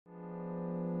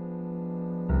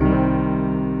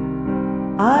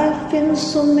I've been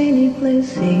so many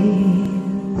places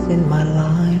in my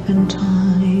life and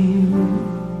time,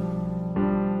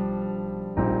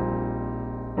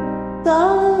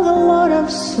 sung a lot of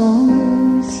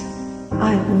songs,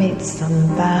 I've made some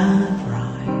bad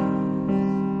rhymes.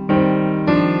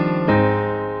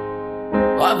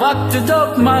 I've acted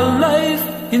out my life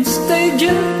in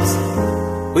stages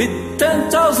with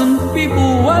 10,000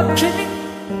 people watching,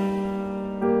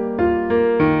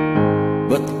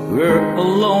 but we're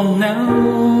alone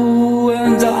now,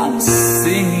 and I'm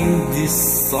singing this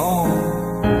song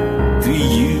to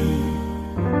you.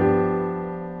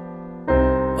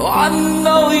 I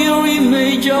know your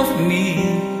image of me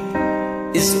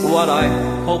is what I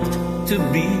hoped to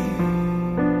be.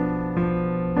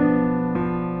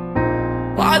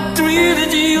 I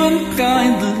treated you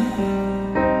unkindly,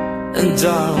 and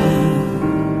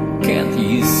darling, can't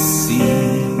you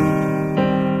see?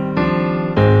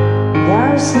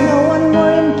 There's no one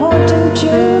more important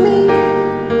to me.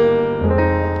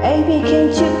 Baby,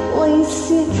 can't you please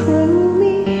see through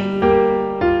me?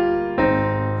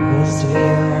 'Cause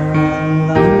we're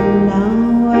alone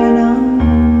now, and I'm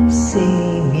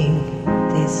singing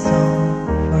this song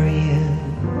for you.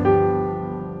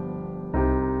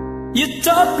 You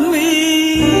taught me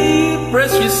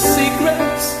precious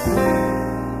secrets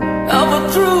of a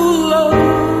true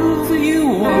love. You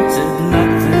wanted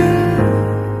nothing.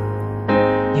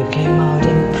 You came out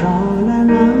in front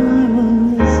and I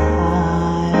was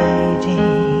hiding,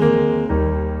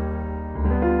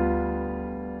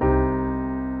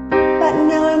 but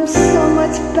now I'm so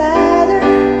much better.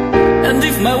 And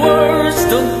if my words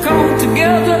don't come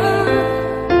together,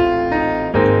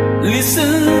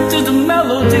 listen to the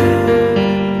melody,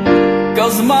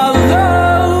 'cause my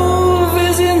love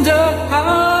is in the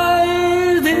hiding.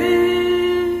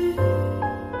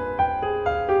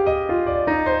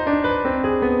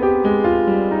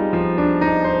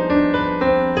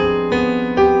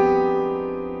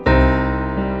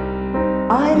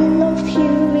 I love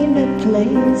you in a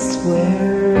place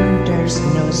where there's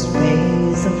no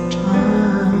space of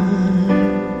time.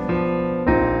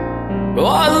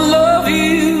 I love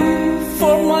you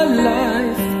for my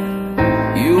life.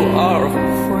 You are a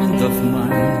friend of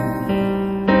mine.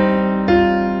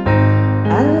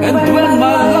 And when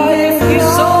my life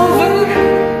is over,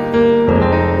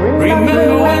 remember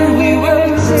when we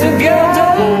were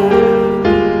together.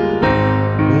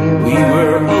 We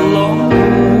were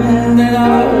alone, and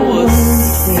I was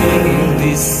singing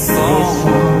this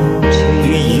song to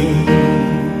you.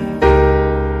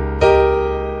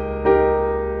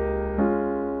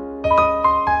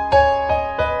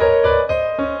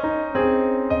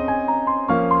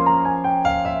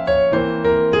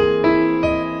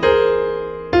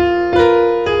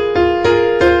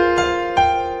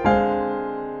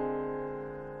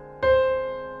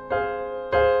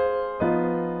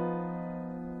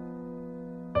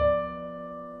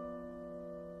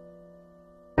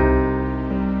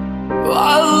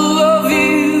 I love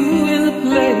you in a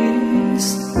place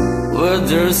where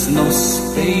there's no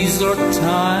space or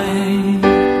time.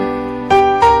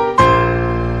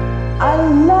 I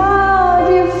love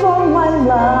you for my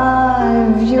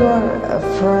life. You're a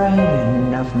friend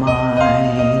of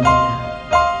mine.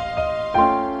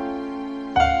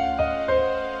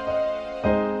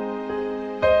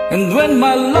 And when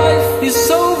my life is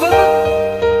over,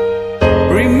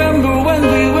 remember when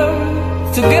we were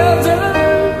together.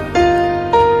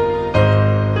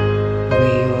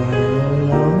 We were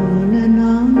alone and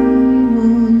I'm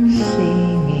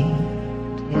singing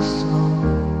this song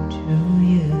to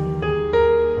you.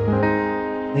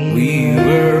 We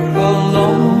were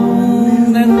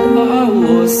alone, and I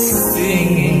was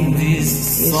singing this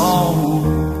song